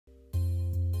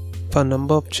For a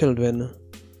number of children,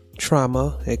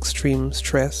 trauma, extreme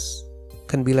stress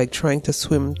can be like trying to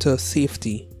swim to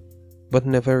safety but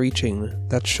never reaching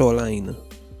that shoreline.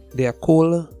 They are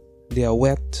cold, they are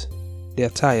wet, they are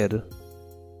tired,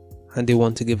 and they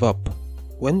want to give up.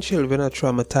 When children are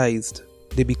traumatized,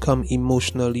 they become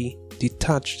emotionally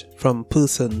detached from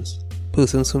persons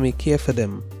who may care for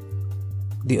them.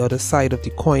 The other side of the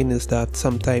coin is that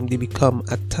sometimes they become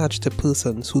attached to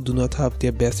persons who do not have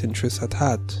their best interests at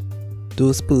heart.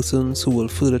 Those persons who will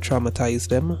further traumatize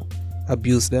them,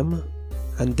 abuse them,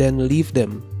 and then leave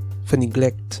them for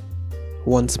neglect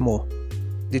once more.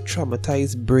 The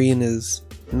traumatized brain is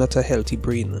not a healthy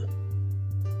brain.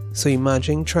 So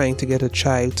imagine trying to get a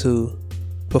child to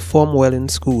perform well in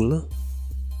school,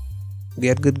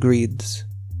 get good grades,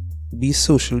 be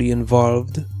socially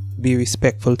involved, be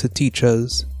respectful to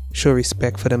teachers, show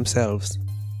respect for themselves.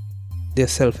 Their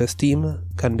self-esteem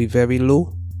can be very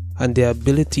low, and their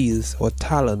abilities or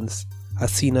talents are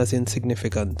seen as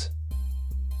insignificant.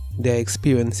 They are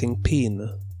experiencing pain.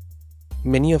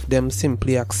 Many of them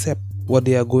simply accept what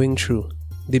they are going through.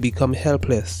 They become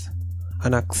helpless,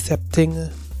 and accepting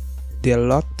their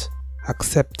lot,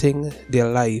 accepting their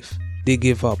life, they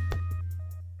give up.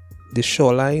 The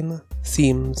shoreline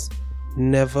seems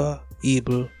never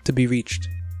able to be reached.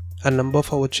 A number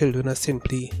of our children are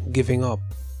simply giving up.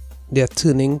 They are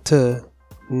turning to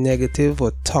negative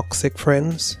or toxic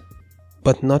friends,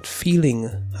 but not feeling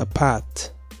a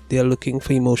part. They are looking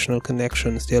for emotional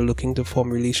connections. They are looking to form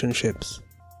relationships,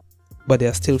 but they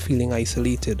are still feeling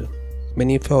isolated.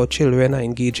 Many of our children are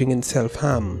engaging in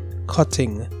self-harm,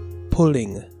 cutting,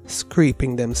 pulling,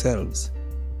 scraping themselves,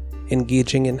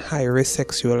 engaging in high-risk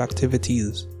sexual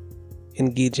activities,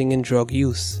 engaging in drug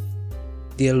use.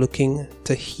 They are looking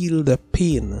to heal the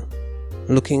pain,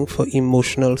 looking for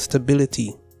emotional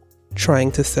stability,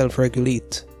 trying to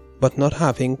self-regulate, but not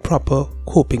having proper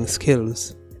coping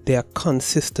skills. They are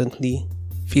consistently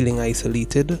feeling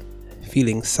isolated,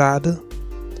 feeling sad,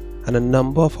 and a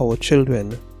number of our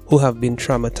children who have been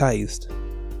traumatized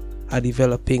are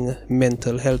developing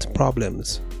mental health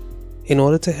problems. In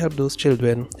order to help those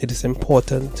children, it is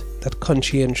important that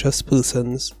conscientious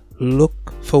persons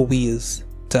look for ways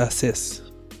to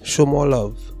assist, show more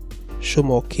love, show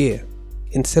more care.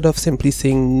 Instead of simply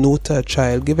saying no to a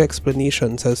child, give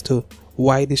explanations as to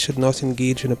why they should not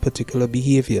engage in a particular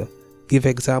behavior. Give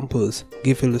examples,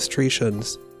 give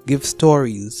illustrations, give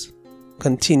stories.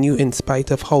 Continue in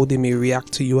spite of how they may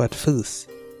react to you at first,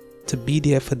 to be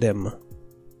there for them,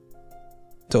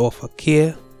 to offer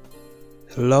care,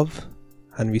 love,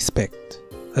 and respect.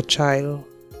 A child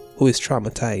who is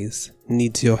traumatized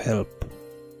needs your help.